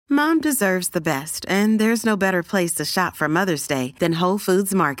Mom deserves the best, and there's no better place to shop for Mother's Day than Whole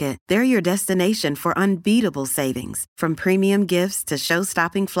Foods Market. They're your destination for unbeatable savings, from premium gifts to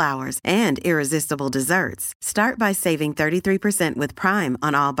show-stopping flowers and irresistible desserts. Start by saving 33% with Prime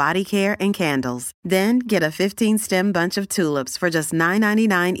on all body care and candles. Then get a 15-stem bunch of tulips for just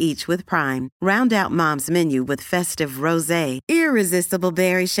 $9.99 each with Prime. Round out Mom's menu with festive rosé, irresistible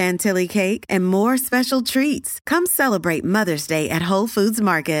berry chantilly cake, and more special treats. Come celebrate Mother's Day at Whole Foods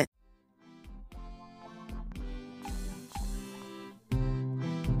Market.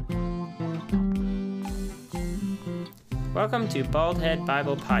 Welcome to Baldhead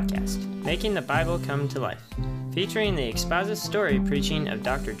Bible Podcast, making the Bible come to life, featuring the exposit story preaching of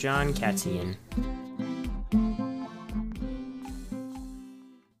Dr. John Katzian.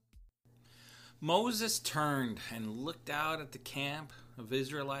 Moses turned and looked out at the camp of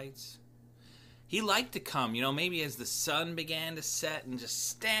Israelites. He liked to come, maybe as the sun began to set and just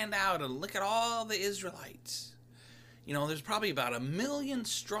stand out and look at all the Israelites. There's probably about 1 million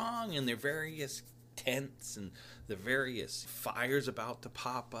strong in their various tents and the various fires about to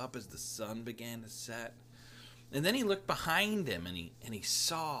pop up as the sun began to set. And then he looked behind him and he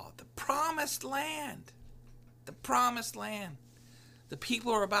saw the promised land. The promised land. The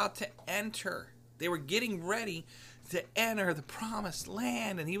people are about to enter. They were getting ready to enter the promised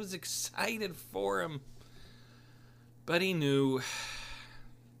land, and he was excited for him. But he knew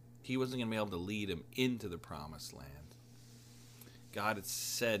he wasn't going to be able to lead him into the promised land. God had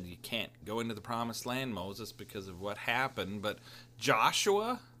said you can't go into the promised land, Moses, because of what happened. But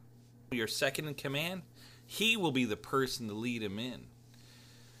Joshua, your second in command, he will be the person to lead him in. And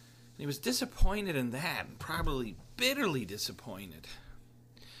he was disappointed in that, and probably bitterly disappointed.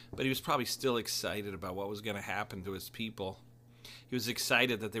 But he was probably still excited about what was going to happen to his people. He was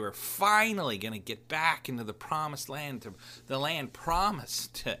excited that they were finally going to get back into the promised land, to the land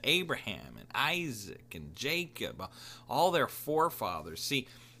promised to Abraham and Isaac and Jacob, all their forefathers. See,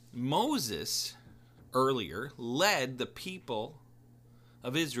 Moses earlier led the people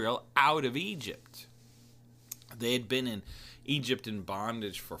of Israel out of Egypt. They had been in Egypt in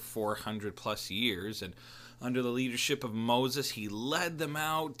bondage for 400 plus years, and under the leadership of Moses, he led them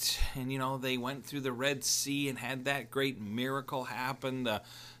out, and, they went through the Red Sea and had that great miracle happen, the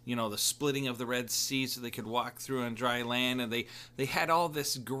splitting of the Red Sea so they could walk through on dry land, and they had all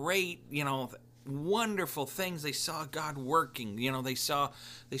this great, wonderful things. They saw God working, they saw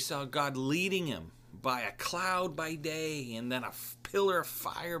God leading them by a cloud by day and then a pillar of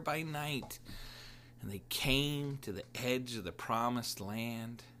fire by night, and they came to the edge of the promised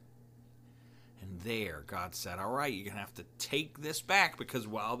land. And there, God said, all right, you're going to have to take this back, because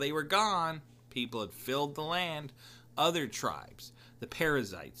while they were gone, people had filled the land. Other tribes, the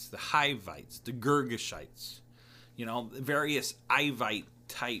Perizzites, the Hivites, the Girgashites, various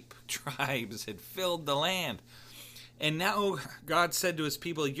Ivite-type tribes had filled the land. And now God said to his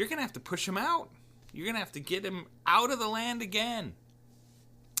people, you're going to have to push them out. You're going to have to get them out of the land again.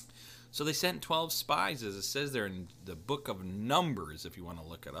 So they sent 12 spies, as it says there in the book of Numbers, if you want to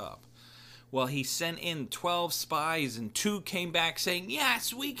look it up. Well, he sent in 12 spies, and 2 came back saying,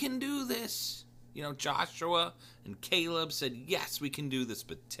 yes, we can do this. Joshua and Caleb said, yes, we can do this.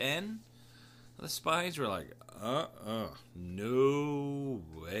 But 10 of the spies were like, no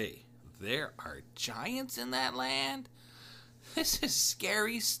way. There are giants in that land? This is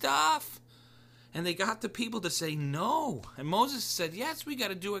scary stuff. And they got the people to say no. And Moses said, yes, we got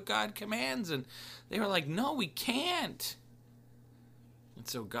to do what God commands. And they were like, no, we can't. And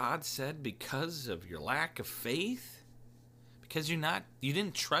so God said, because of your lack of faith, because you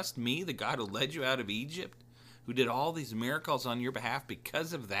didn't trust me, the God who led you out of Egypt, who did all these miracles on your behalf,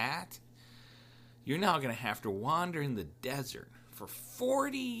 because of that, you're now going to have to wander in the desert for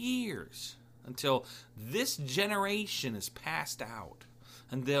 40 years until this generation is passed out,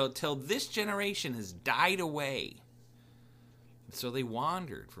 until this generation has died away. And so they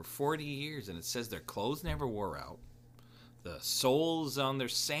wandered for 40 years, and it says their clothes never wore out. The soles on their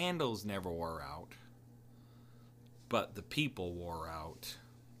sandals never wore out, but the people wore out,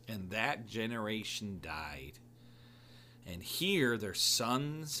 and that generation died. And here, their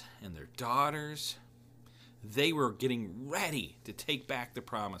sons and their daughters, they were getting ready to take back the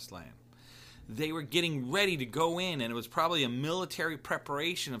promised land. They were getting ready to go in, and it was probably a military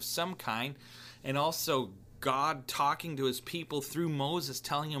preparation of some kind, and also God talking to his people through Moses,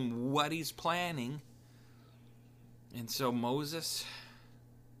 telling him what he's planning. And so Moses,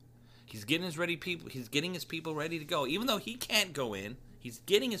 he's getting his people ready to go. Even though he can't go in, he's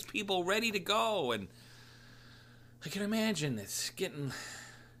getting his people ready to go. And I can imagine it's getting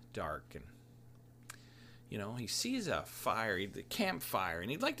dark, and He sees a fire, the campfire, and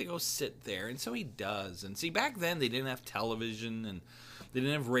he'd like to go sit there, and so he does. And see, back then they didn't have television, and they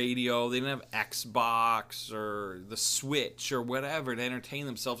didn't have radio, they didn't have Xbox or the Switch or whatever to entertain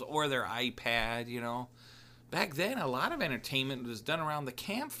themselves, or their iPad, Back then, a lot of entertainment was done around the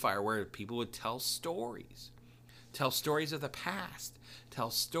campfire where people would tell stories of the past, tell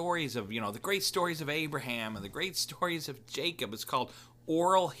stories of, the great stories of Abraham and the great stories of Jacob. It's called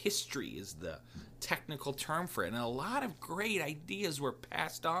oral history is the technical term for it. And a lot of great ideas were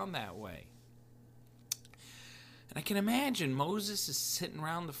passed on that way. And I can imagine Moses is sitting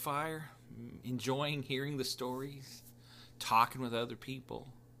around the fire, enjoying hearing the stories, talking with other people.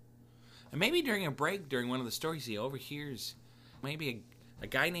 And maybe during a break, during one of the stories, he overhears maybe a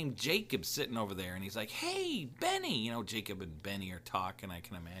guy named Jacob sitting over there. And he's like, hey, Benny. Jacob and Benny are talking. I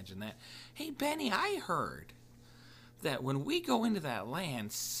can imagine that. Hey, Benny, I heard that when we go into that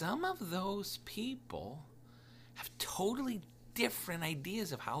land, some of those people have totally different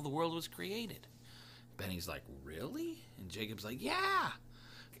ideas of how the world was created. Benny's like, really? And Jacob's like, yeah.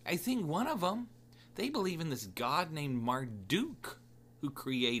 I think one of them, they believe in this god named Marduk who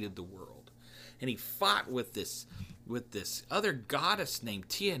created the world. And he fought with this other goddess named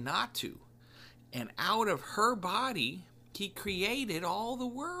Tiamattu. And out of her body, he created all the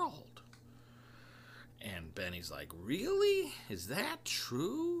world. And Benny's like, really? Is that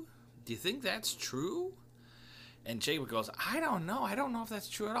true? Do you think that's true? And Jacob goes, I don't know. I don't know if that's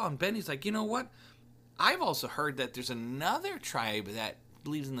true at all. And Benny's like, you know what? I've also heard that there's another tribe that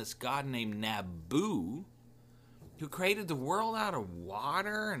believes in this god named Nabu, who created the world out of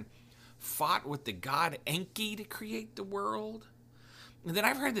water and fought with the god Enki to create the world. And then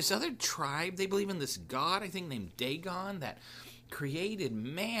I've heard this other tribe, they believe in this god, I think named Dagon, that created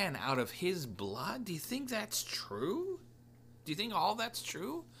man out of his blood. Do you think that's true? Do you think all that's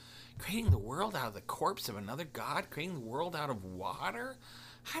true? Creating the world out of the corpse of another god, creating the world out of water?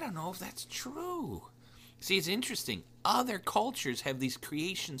 I don't know if that's true. See, it's interesting. Other cultures have these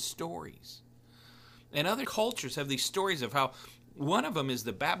creation stories. And other cultures have these stories of how one of them is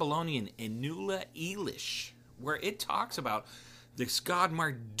the Babylonian Enuma Elish, where it talks about this god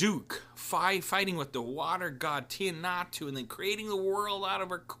Marduk fighting with the water god Tiamattu and then creating the world out of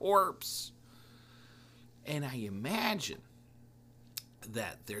her corpse. And I imagine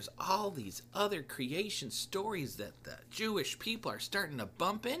that there's all these other creation stories that the Jewish people are starting to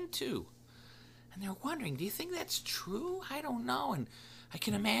bump into. And they're wondering, do you think that's true? I don't know. And I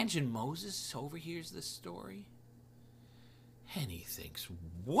can imagine Moses overhears this story. And he thinks,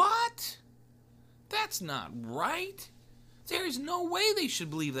 what? That's not right. There's no way they should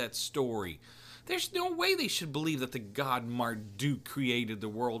believe that story. There's no way they should believe that the god Marduk created the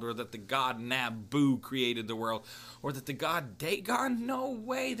world, or that the god Nabu created the world, or that the god Dagon. No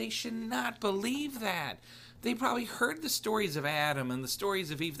way. They should not believe that. They probably heard the stories of Adam and the stories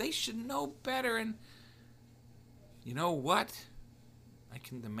of Eve. They should know better. And you know what? I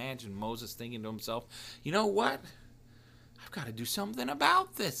can imagine Moses thinking to himself, you know what? I've got to do something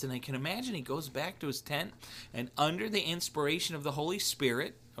about this. And I can imagine he goes back to his tent, and under the inspiration of the Holy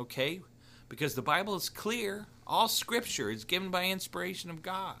Spirit, okay, because the Bible is clear, all Scripture is given by inspiration of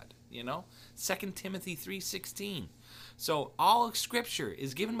God, 2 Timothy 3:16. So all Scripture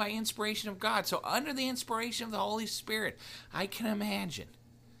is given by inspiration of God. So under the inspiration of the Holy Spirit, I can imagine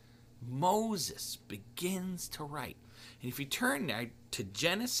Moses begins to write. And if you turn now to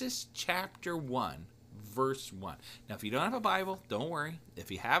Genesis chapter 1, verse 1. Now, if you don't have a Bible, don't worry. If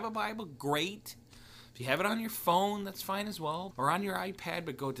you have a Bible, great. If you have it on your phone, that's fine as well. Or on your iPad,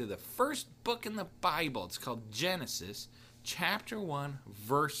 but go to the first book in the Bible. It's called Genesis chapter 1,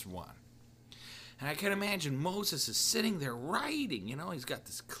 verse 1. And I can imagine Moses is sitting there writing. He's got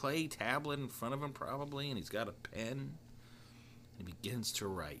this clay tablet in front of him probably, and he's got a pen. And he begins to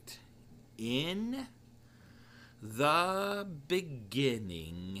write. In the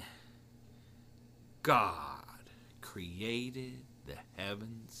beginning, God created the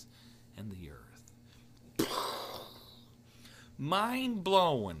heavens and the earth. Mind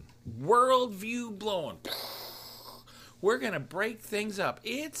blowing. Worldview blowing. We're going to break things up.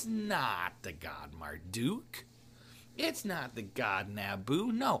 It's not the god Marduk. It's not the god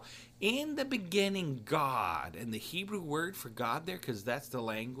Nabu. No. In the beginning, God. And the Hebrew word for God there, because that's the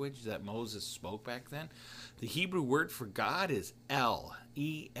language that Moses spoke back then, the Hebrew word for God is El.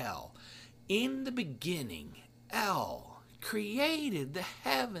 E-L. In the beginning, El created the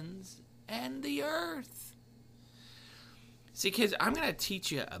heavens and the earth. See, kids, I'm going to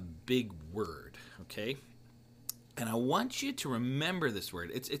teach you a big word, okay? And I want you to remember this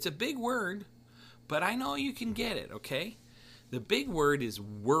word. It's a big word, but I know you can get it, okay? The big word is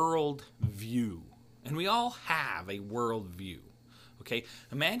world view, And we all have a worldview. Okay,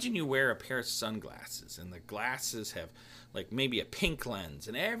 imagine you wear a pair of sunglasses, and the glasses have like maybe a pink lens,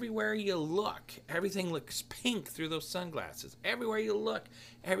 and everywhere you look, everything looks pink through those sunglasses. Everywhere you look,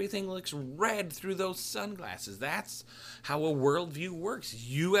 everything looks red through those sunglasses. That's how a worldview works.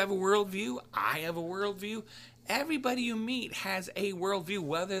 You have a worldview, I have a worldview. Everybody you meet has a worldview,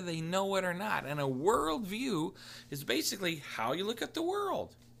 whether they know it or not. And a worldview is basically how you look at the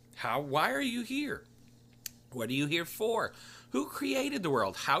world. Why are you here? What are you here for? Who created the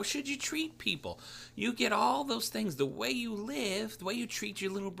world? How should you treat people? You get all those things. The way you live, the way you treat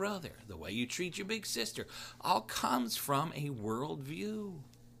your little brother, the way you treat your big sister, all comes from a worldview.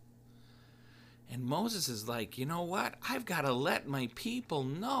 And Moses is like, you know what? I've got to let my people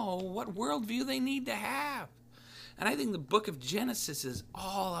know what worldview they need to have. And I think the book of Genesis is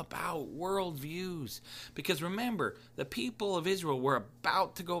all about worldviews. Because remember, the people of Israel were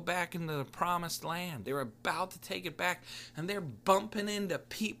about to go back into the promised land. They were about to take it back. And they're bumping into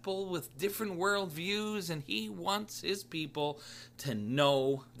people with different worldviews. And he wants his people to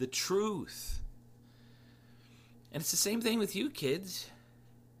know the truth. And it's the same thing with you kids.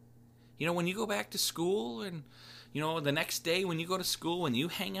 You know, when you go back to school and the next day when you go to school, when you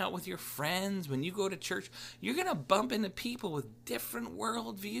hang out with your friends, when you go to church, you're going to bump into people with different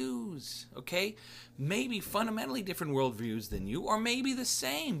worldviews, okay? Maybe fundamentally different worldviews than you, or maybe the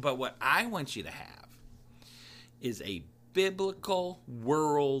same. But what I want you to have is a biblical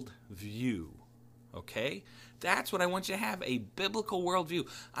worldview, okay? That's what I want you to have, a biblical worldview.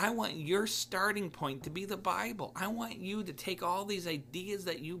 I want your starting point to be the Bible. I want you to take all these ideas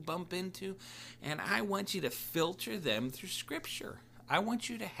that you bump into, and I want you to filter them through Scripture. I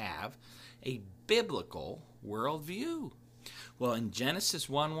want you to have a biblical worldview. Well, in Genesis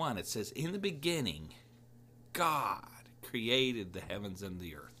 1:1, it says, in the beginning, God created the heavens and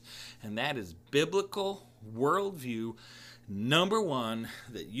the earth. And that is biblical worldview number one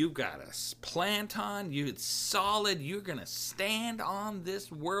that you've got to plant on. It's solid. You're going to stand on this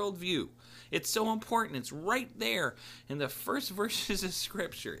worldview. It's so important. It's right there in the first verses of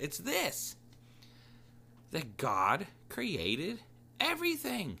Scripture. It's this, that God created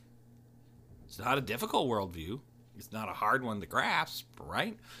everything. It's not a difficult worldview. It's not a hard one to grasp,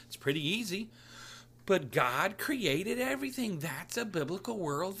 right? It's pretty easy. But God created everything. That's a biblical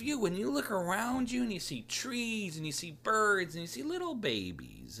worldview. When you look around you and you see trees and you see birds and you see little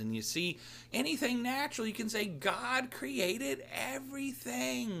babies and you see anything natural, you can say God created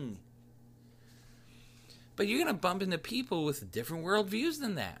everything. But you're going to bump into people with different worldviews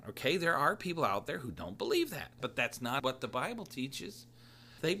than that, okay? There are people out there who don't believe that, but that's not what the Bible teaches.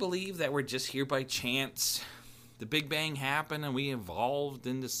 They believe that we're just here by chance. The Big Bang happened and we evolved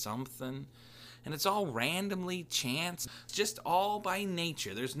into something. And it's all randomly chance, just all by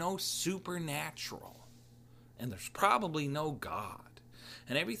nature. There's no supernatural. And there's probably no God.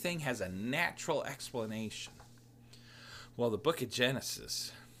 And everything has a natural explanation. Well, the book of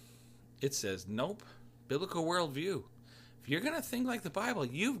Genesis, it says, nope, biblical worldview. If you're going to think like the Bible,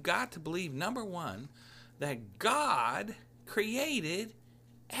 you've got to believe, number one, that God created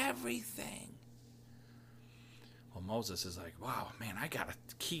everything. Well, Moses is like, wow, man, I got to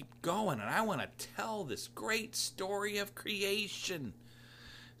keep going, and I want to tell this great story of creation.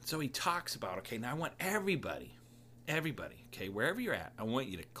 So he talks about, okay, now I want everybody, okay, wherever you're at, I want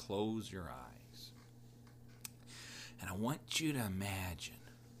you to close your eyes. And I want you to imagine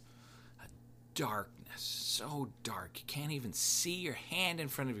a darkness, so dark, you can't even see your hand in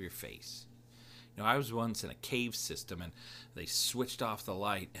front of your face. You know, I was once in a cave system, and they switched off the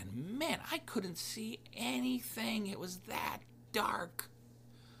light, and man, I couldn't see anything. It was that dark.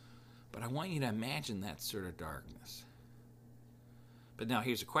 But I want you to imagine that sort of darkness. But now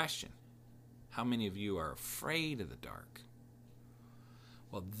here's a question. How many of you are afraid of the dark?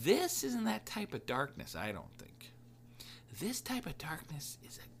 Well, this isn't that type of darkness, I don't think. This type of darkness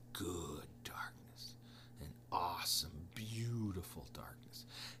is a good darkness. An awesome, beautiful darkness.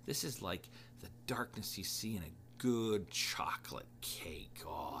 This is like the darkness you see in a good chocolate cake.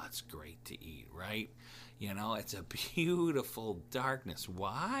 Oh, it's great to eat, right? You know, it's a beautiful darkness.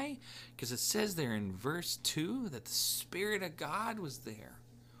 Why? Because it says there in verse 2 that the Spirit of God was there,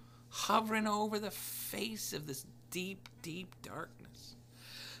 hovering over the face of this deep, deep darkness.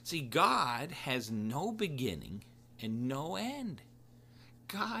 See, God has no beginning and no end.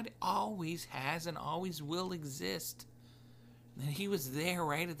 God always has and always will exist. And he was there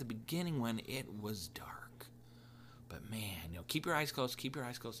right at the beginning when it was dark. But man, keep your eyes closed, keep your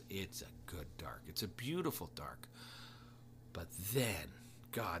eyes closed. It's a good dark. It's a beautiful dark. But then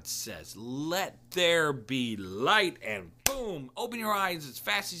God says, let there be light, and boom, open your eyes as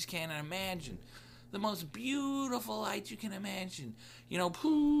fast as you can and imagine The most beautiful light you can imagine. You know,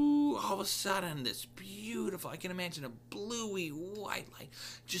 pooh, all of a sudden, this beautiful, I can imagine a bluey white light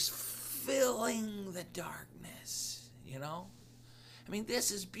just filling the darkness, you know? I mean,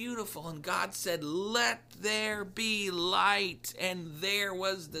 this is beautiful. And God said, let there be light. And there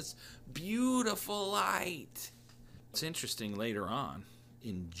was this beautiful light. It's interesting later on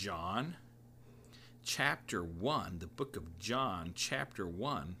in John chapter 1, the book of John, chapter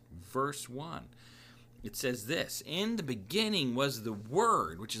 1, verse 1. It says this, in the beginning was the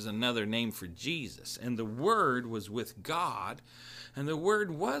Word, which is another name for Jesus, and the Word was with God, and the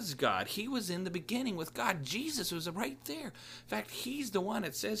Word was God. He was in the beginning with God. Jesus was right there. In fact, he's the one,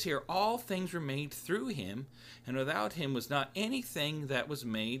 it says here, all things were made through him, and without him was not anything that was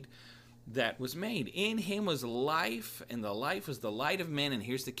made. In him was life, and the life was the light of men. And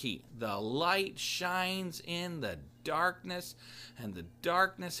here's the key. The light shines in the darkness, and the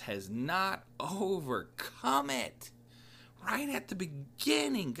darkness has not overcome it. Right at the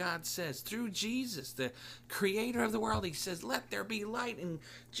beginning, God says, through Jesus, the creator of the world, he says, let there be light. And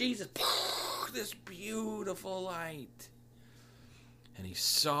Jesus, this beautiful light. And he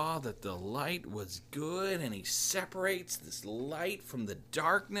saw that the light was good, and he separates this light from the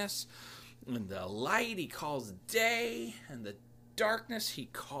darkness. And the light he calls day, and the darkness he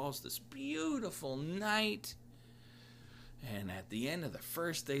calls this beautiful night. And at the end of the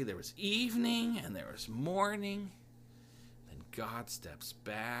first day, there was evening, and there was morning. Then God steps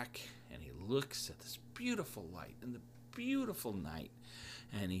back, and he looks at this beautiful light and the beautiful night,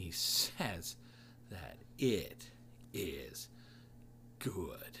 and he says that it is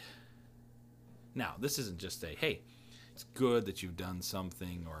good. Now, this isn't just a, hey, it's good that you've done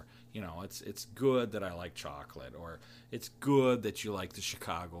something, or, you know, it's good that I like chocolate, or it's good that you like the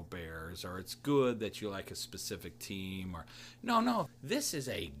Chicago Bears, or it's good that you like a specific team, or no, this is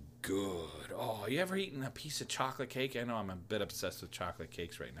a good. Oh, you ever eaten a piece of chocolate cake? I know I'm a bit obsessed with chocolate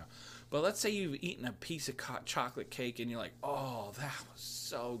cakes right now, but let's say you've eaten a piece of chocolate cake and you're like, oh, that was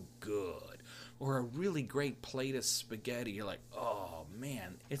so good. Or a really great plate of spaghetti. You're like, oh,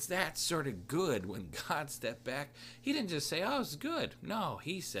 man, it's that sort of good. When God stepped back, he didn't just say, oh, it's good. No,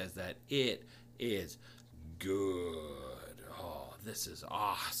 he says that it is good. Oh, this is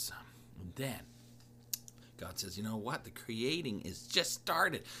awesome. And then God says, you know what? The creating is just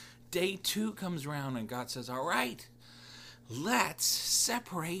started. Day 2 comes around, and God says, all right, let's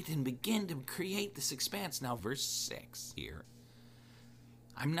separate and begin to create this expanse. Now, verse 6 here.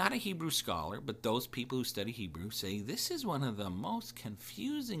 I'm not a Hebrew scholar, but those people who study Hebrew say this is one of the most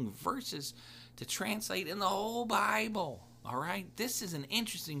confusing verses to translate in the whole Bible. All right? This is an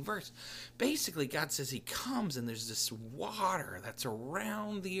interesting verse. Basically, God says he comes and there's this water that's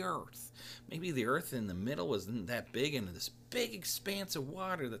around the earth. Maybe the earth in the middle wasn't that big, and this big expanse of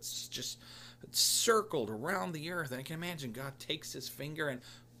water that's just circled around the earth. And I can imagine God takes his finger and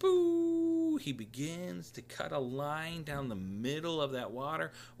boo, he begins to cut a line down the middle of that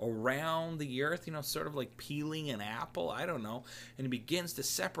water around the earth, you know, sort of like peeling an apple, I don't know, and he begins to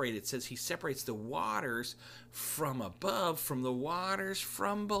separate. It says he separates the waters from above from the waters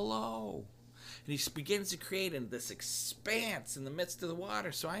from below. And he begins to create this expanse in the midst of the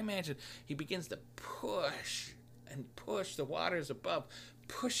water. So I imagine he begins to push the waters above,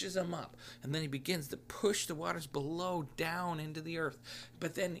 pushes them up, and then he begins to push the waters below down into the earth.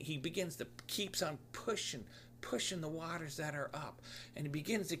 But then he keeps on pushing the waters that are up, and he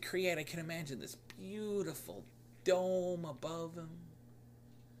begins to create, I can imagine, this beautiful dome above him.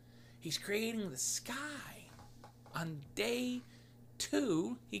 He's creating the sky. On day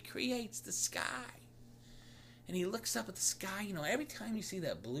 2, he creates the sky. And he looks up at the sky. You know, every time you see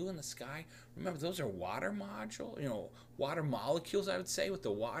that blue in the sky, remember those are water molecules, I would say, with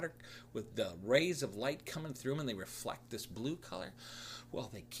the rays of light coming through them, and they reflect this blue color. Well,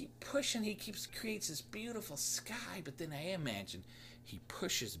 they keep pushing. He creates this beautiful sky, but then I imagine he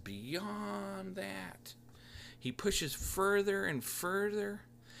pushes beyond that. He pushes further and further,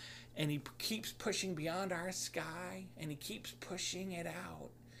 and he keeps pushing beyond our sky, and he keeps pushing it out.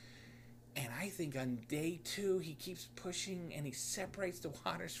 And I think on day 2, he keeps pushing, and he separates the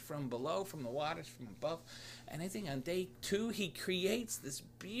waters from below from the waters from above. And I think on day 2, he creates this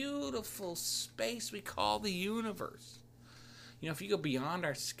beautiful space we call the universe. You know, if you go beyond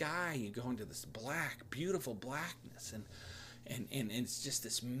our sky, you go into this beautiful blackness. And it's just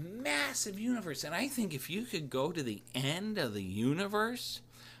this massive universe. And I think if you could go to the end of the universe,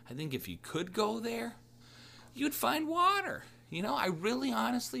 I think if you could go there, you'd find water. You know, I really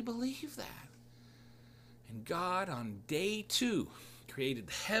honestly believe that. And God on day 2 created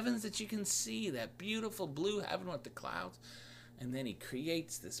the heavens that you can see, that beautiful blue heaven with the clouds. And then he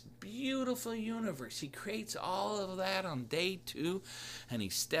creates this beautiful universe. He creates all of that on day 2. And he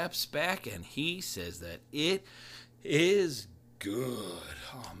steps back and he says that it is good.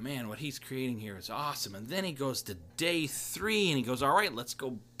 Oh man, what he's creating here is awesome. And then he goes to day 3 and he goes, all right, let's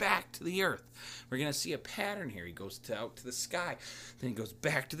go back to the earth. We're going to see a pattern here. He goes out to the sky. Then he goes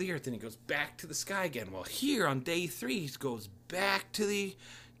back to the earth. Then he goes back to the sky again. Well, here on day 3, he goes back to the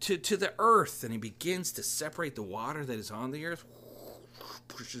earth, and he begins to separate the water that is on the earth,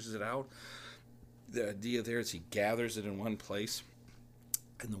 pushes it out. The idea there is he gathers it in one place.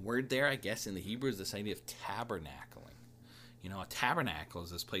 And the word there, I guess, in the Hebrew is this idea of tabernacling. You know, a tabernacle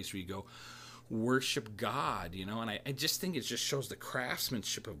is this place where you go worship God, you know, and I just think it just shows the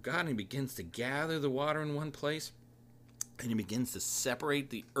craftsmanship of God. And he begins to gather the water in one place, and he begins to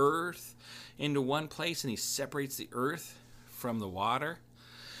separate the earth into one place, and he separates the earth from the water.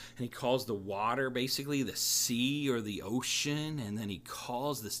 And he calls the water basically the sea or the ocean. And then he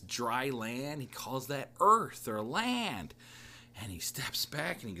calls this dry land, he calls that earth or land. And he steps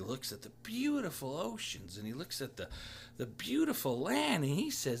back and he looks at the beautiful oceans and he looks at the beautiful land, and he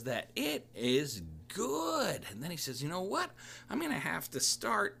says that it is good. And then he says, you know what? I'm going to have to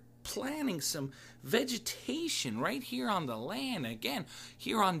start planting some vegetation right here on the land. Again,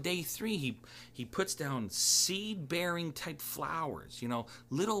 here on day 3, he puts down seed-bearing type flowers, you know,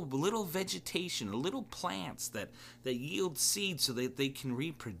 little vegetation, little plants that yield seeds so that they can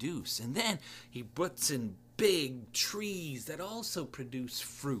reproduce. And then he puts in big trees that also produce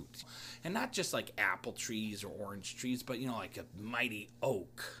fruit. And not just like apple trees or orange trees, but, you know, like a mighty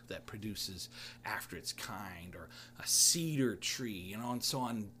oak that produces after its kind, or a cedar tree, you know. And so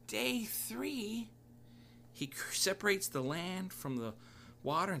on day 3, he separates the land from the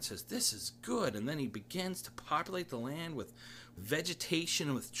water and says, this is good. And then he begins to populate the land with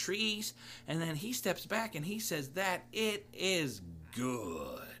vegetation, with trees. And then he steps back and he says that it is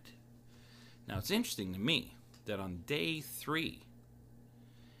good. Now, it's interesting to me that on day 3,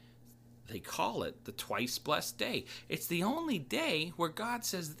 they call it the twice blessed day. It's the only day where God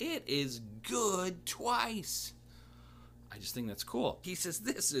says it is good twice. I just think that's cool. He says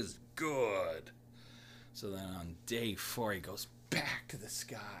this is good. So then on day 4, he goes back to the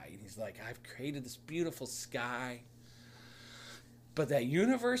sky. And he's like, I've created this beautiful sky. But that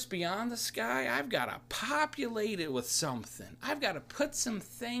universe beyond the sky, I've got to populate it with something. I've got to put some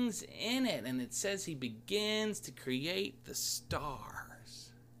things in it. And it says he begins to create the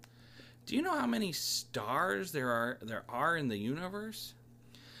stars. Do you know how many stars there are in the universe?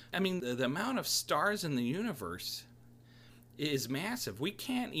 I mean, the amount of stars in the universe is massive. We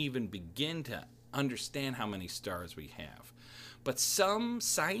can't even begin to understand how many stars we have. But some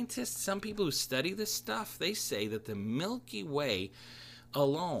scientists, some people who study this stuff, they say that the Milky Way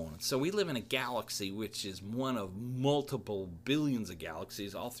alone, so we live in a galaxy which is one of multiple billions of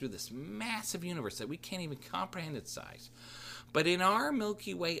galaxies all through this massive universe that we can't even comprehend its size. But in our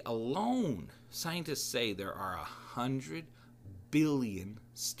Milky Way alone, scientists say there are 100 billion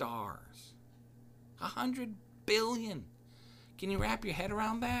stars. 100 billion. Can you wrap your head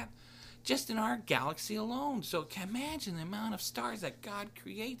around that? Just in our galaxy alone. So imagine the amount of stars that God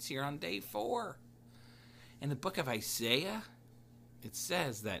creates here on day 4. In the book of Isaiah, it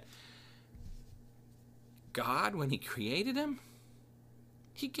says that God, when he created them,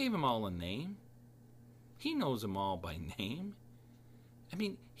 he gave them all a name. He knows them all by name. I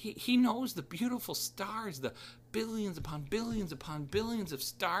mean, he knows the beautiful stars, the billions upon billions upon billions of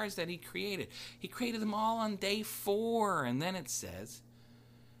stars that he created. He created them all on day 4. And then it says,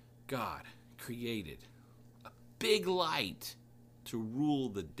 God created a big light to rule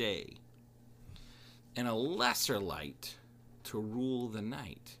the day and a lesser light to rule the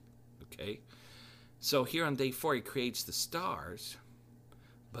night. Okay? So here on day 4, he creates the stars,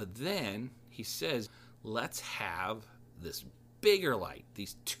 but then he says, let's have this bigger light,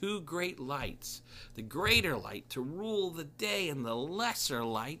 these 2 great lights, the greater light to rule the day and the lesser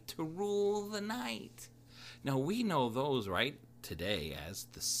light to rule the night. Now we know those, right, today as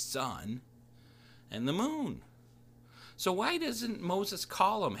the sun and the moon. So why doesn't Moses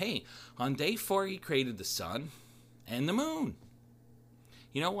call them, hey, on day 4 he created the sun and the moon?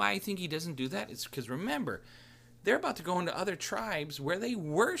 You know why I think he doesn't do that? It's because, remember, they're about to go into other tribes where they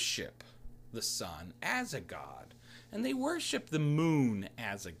worship the sun as a god, and they worship the moon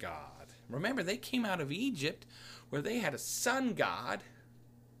as a god. Remember, they came out of Egypt where they had a sun god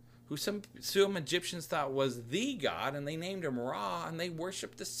who some Egyptians thought was the god, and they named him Ra, and they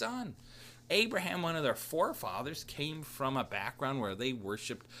worshiped the sun. Abraham, one of their forefathers, came from a background where they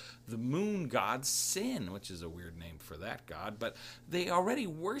worshipped the moon god Sin, which is a weird name for that god, but they already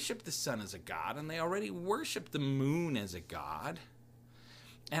worshipped the sun as a god, and they already worshipped the moon as a god.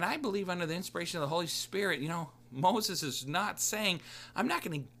 And I believe under the inspiration of the Holy Spirit, Moses is not saying, I'm not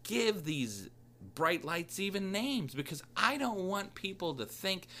going to give these bright lights even names, because I don't want people to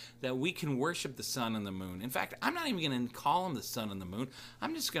think that we can worship the sun and the moon. In fact, I'm not even going to call them the sun and the moon.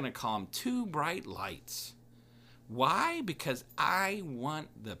 I'm just going to call them two bright lights. Why? Because I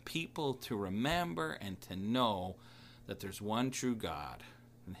want the people to remember and to know that there's one true God,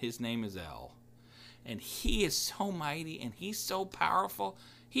 and his name is El. And he is so mighty, and he's so powerful.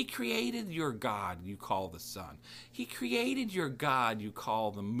 He created your God you call the sun. He created your God you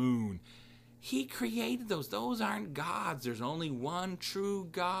call the moon. He created those. Those aren't gods. There's only one true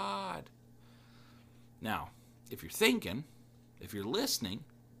God. Now, if you're thinking, if you're listening,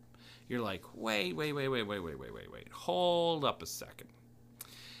 you're like, wait. Hold up a second.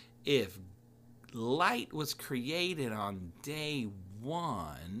 If light was created on day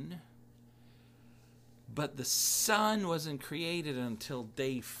 1, but the sun wasn't created until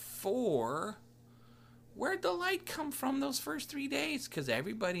day 4, where'd the light come from those first 3 days? Because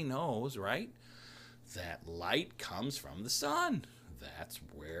everybody knows, right, that light comes from the sun. That's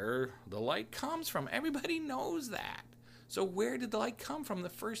where the light comes from. Everybody knows that. So where did the light come from the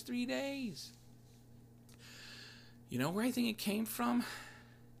first 3 days? You know where I think it came from?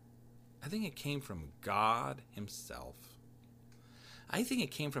 I think it came from God himself. I think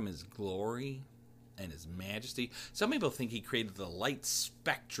it came from his glory and his majesty. Some people think he created the light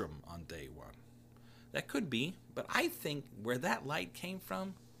spectrum on day 1. That could be, but I think where that light came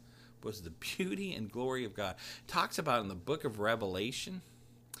from was the beauty and glory of God. It talks about in the book of Revelation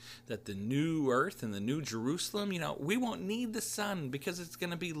that the new earth and the new Jerusalem, we won't need the sun because it's going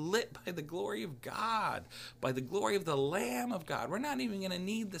to be lit by the glory of God, by the glory of the Lamb of God. We're not even going to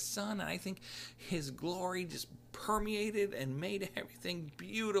need the sun, and I think his glory just permeated and made everything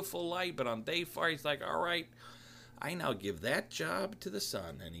beautiful light. But on day 4, he's like, all right, I now give that job to the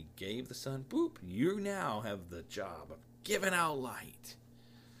sun. And he gave the sun, boop, you now have the job of giving out light.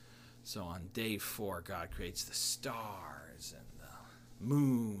 So on day 4, God creates the stars and the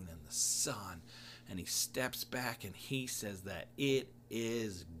moon and the sun. And he steps back and he says that it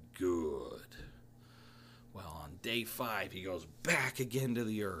is good. Well, on day 5, he goes back again to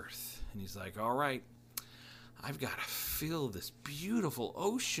the earth. And he's like, all right, I've got to fill this beautiful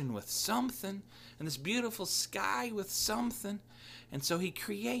ocean with something, and this beautiful sky with something. And so he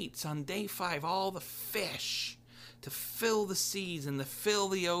creates on day 5 all the fish to fill the seas and to fill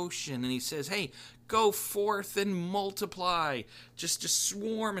the ocean. And he says, hey, go forth and multiply. Just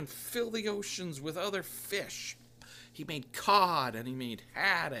swarm and fill the oceans with other fish. He made cod, and he made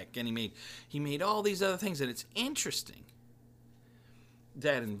haddock, and he made all these other things. And it's interesting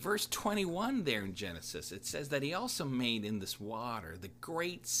that in verse 21 there in Genesis, it says that he also made in this water the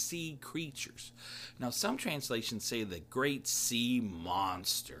great sea creatures. Now, some translations say the great sea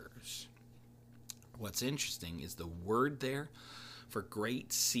monsters. What's interesting is the word there for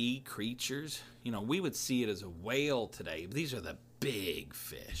great sea creatures. We would see it as a whale today. These are the big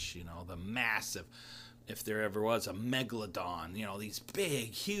fish, the massive, if there ever was a megalodon, these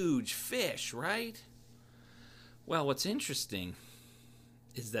big, huge fish, right? Well, what's interesting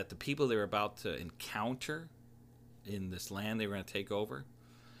is that the people they were about to encounter in this land they were going to take over,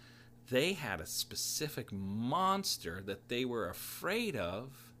 they had a specific monster that they were afraid of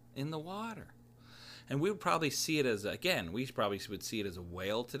in the water. And we would probably see it as, we probably would see it as a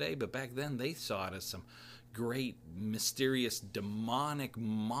whale today, but back then they saw it as some great, mysterious, demonic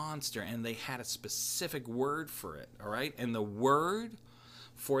monster, and they had a specific word for it, all right? And the word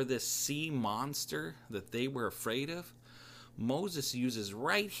for this sea monster that they were afraid of, Moses uses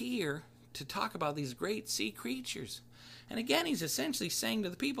right here to talk about these great sea creatures. And again, he's essentially saying to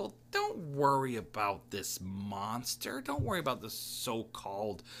the people, don't worry about this monster. Don't worry about this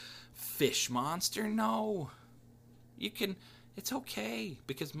so-called fish monster. No. It's okay,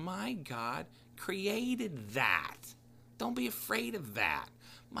 because my God created that. Don't be afraid of that.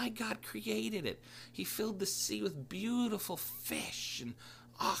 My God created it. He filled the sea with beautiful fish and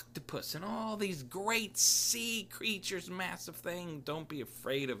octopus and all these great sea creatures, massive thing. Don't be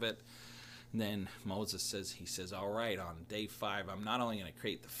afraid of it. And then Moses says, all right, on day 5, I'm not only going to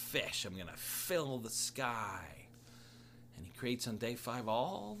create the fish, I'm going to fill the sky. And he creates on day 5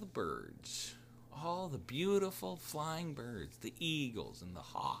 all the birds, all the beautiful flying birds, the eagles and the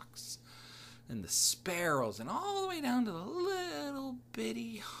hawks, and the sparrows, and all the way down to the little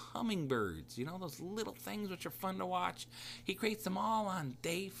bitty hummingbirds. You know, those little things which are fun to watch. He creates them all on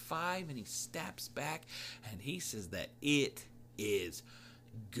day 5, and he steps back, and he says that it is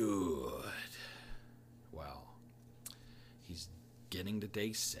good. Well, he's getting to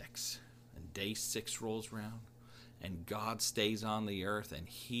day 6, and day 6 rolls around, and God stays on the earth, and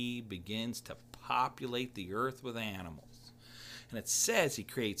he begins to populate the earth with animals. And it says he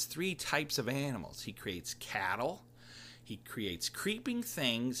creates 3 types of animals. He creates cattle, he creates creeping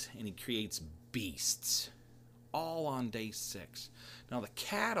things, and he creates beasts, all on day 6. Now, the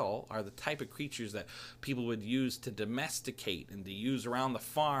cattle are the type of creatures that people would use to domesticate and to use around the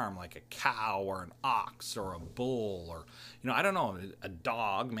farm, like a cow or an ox or a bull or, I don't know, a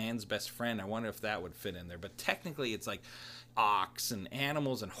dog, man's best friend. I wonder if that would fit in there. But technically, it's like ox and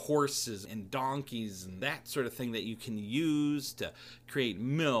animals and horses and donkeys and that sort of thing that you can use to create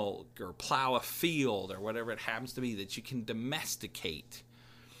milk or plow a field or whatever it happens to be that you can domesticate.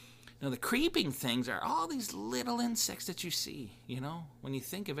 Now, the creeping things are all these little insects that you see, when you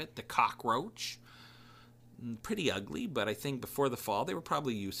think of it. The cockroach, pretty ugly, but I think before the fall they were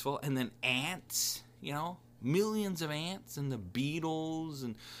probably useful. And then ants, millions of ants, and the beetles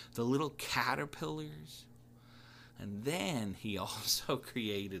and the little caterpillars. And then he also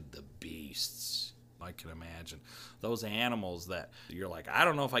created the beasts. I can imagine those animals that you're like, I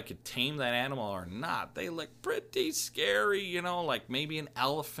don't know if I could tame that animal or not. They look pretty scary, like maybe an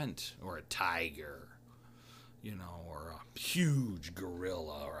elephant or a tiger, or a huge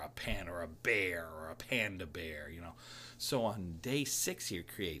gorilla or a bear or a panda bear, So on day 6 he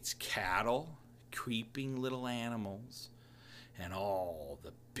creates cattle, creeping little animals, and all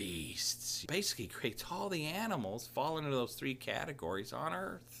the beasts. He basically creates all the animals fall into those 3 categories on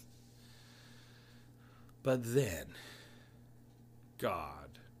earth. But then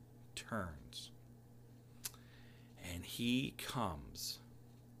God turns and he comes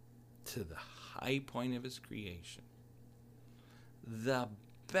to the high point of his creation, the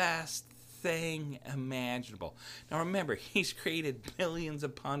best thing imaginable. Now remember, he's created billions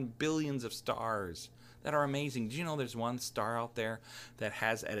upon billions of stars that are amazing. Do you know there's one star out there that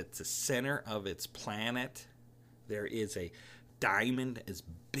has at its center of its planet, there is a diamond as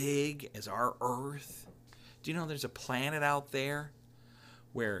big as our Earth? Do you know there's a planet out there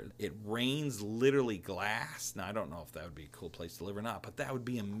where it rains literally glass? Now, I don't know if that would be a cool place to live or not, but that would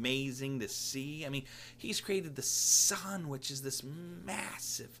be amazing to see. I mean, he's created the sun, which is this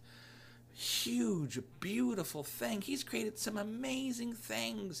massive, huge, beautiful thing. He's created some amazing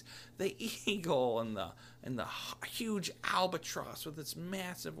things. The eagle and the huge albatross with its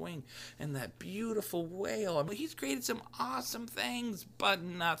massive wing and that beautiful whale. I mean, he's created some awesome things, but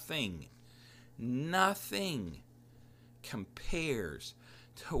nothing compares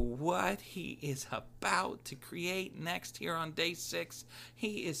to what he is about to create next here on day 6.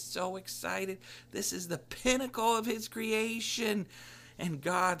 He is so excited. This is the pinnacle of his creation. And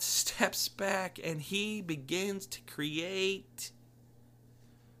God steps back and he begins to create.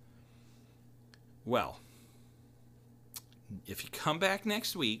 Well, if you come back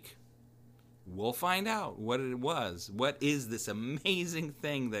next week, we'll find out what it was. What is this amazing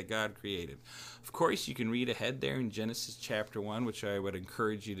thing that God created? Of course, you can read ahead there in Genesis chapter 1, which I would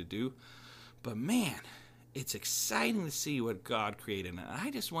encourage you to do. But man, it's exciting to see what God created. And I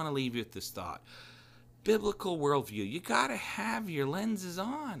just want to leave you with this thought. Biblical worldview. You got to have your lenses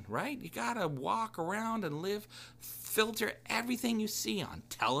on, right? You got to walk around and live, filter everything you see on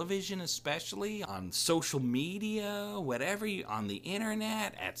television, especially on social media, whatever on the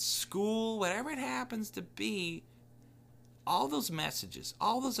internet, at school, whatever it happens to be. All those messages,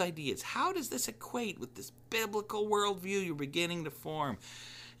 all those ideas, how does this equate with this biblical worldview you're beginning to form?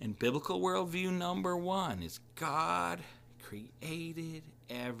 And biblical worldview number 1 is God created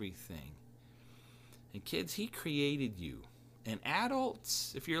everything. And kids, he created you. And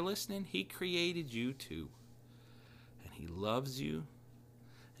adults, if you're listening, he created you too. And he loves you.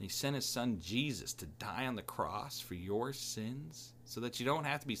 And he sent his son Jesus to die on the cross for your sins so that you don't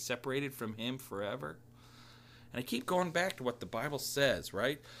have to be separated from him forever. And I keep going back to what the Bible says,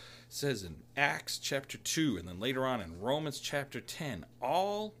 right? It says in Acts chapter 2 and then later on in Romans chapter 10,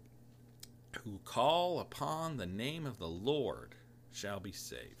 all who call upon the name of the Lord shall be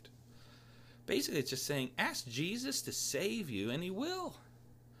saved. Basically, it's just saying, ask Jesus to save you, and he will.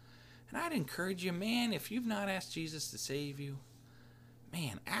 And I'd encourage you, man, if you've not asked Jesus to save you,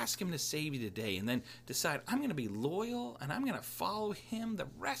 man, ask him to save you today, and then decide, I'm going to be loyal, and I'm going to follow him the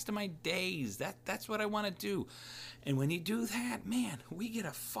rest of my days. That's what I want to do. And when you do that, man, we get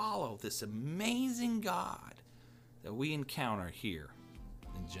to follow this amazing God that we encounter here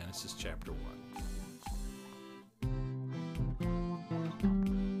in Genesis chapter 1.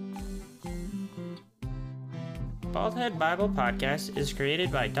 Baldhead Bible Podcast is created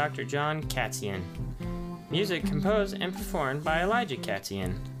by Dr. John Katzian. Music composed and performed by Elijah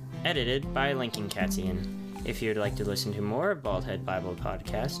Katzian. Edited by Lincoln Katzian. If you would like to listen to more of Baldhead Bible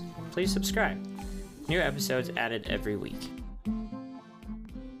Podcast, please subscribe. New episodes added every week.